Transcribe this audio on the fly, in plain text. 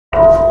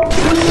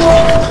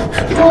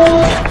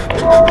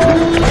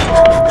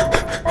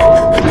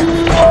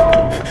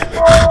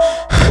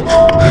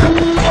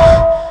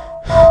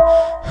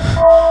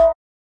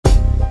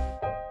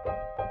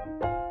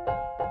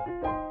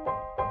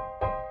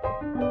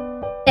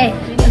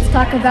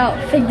Let's talk about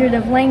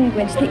figurative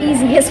language, the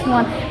easiest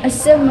one, a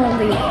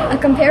simile, a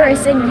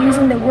comparison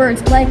using the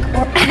words like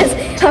or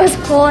as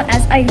cold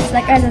as ice,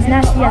 like as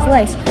nasty as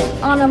lice.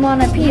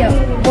 Onomatopoeia,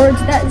 words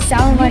that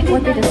sound like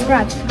what they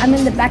describe. I'm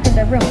in the back of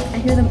the room, I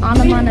hear them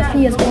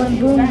onomatopoeias going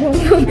boom, boom,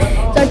 boom,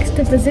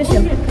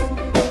 juxtaposition.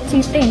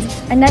 Two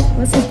things, a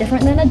necklace is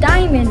different than a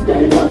diamond.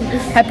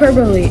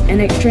 Hyperbole, an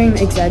extreme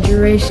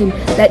exaggeration.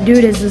 That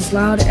dude is as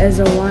loud as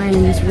a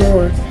lion's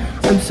roar.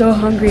 I'm so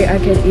hungry I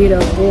could eat a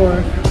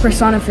boar.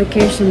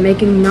 Personification,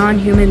 making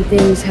non-human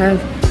things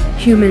have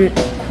human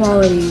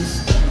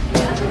qualities.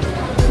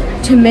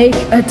 To make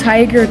a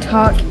tiger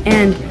talk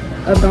and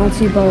a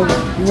bouncy ball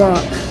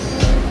rock.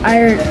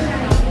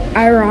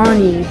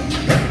 Irony,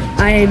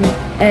 I'm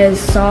as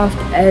soft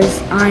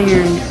as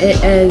iron.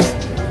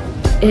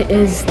 It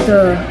is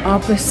the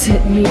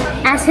opposite me.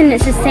 Accent,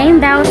 it's the same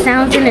vowel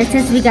sounds in a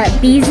sentence. We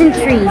got bees and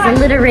trees.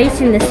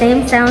 Alliteration, the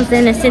same sounds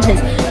in a sentence.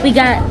 We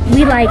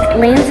like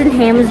lambs and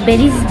hams.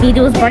 Betty's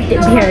Beatles barked at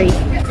Barry.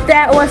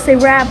 That was a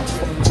rap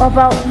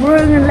about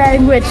learning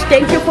language.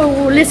 Thank you for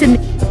listening.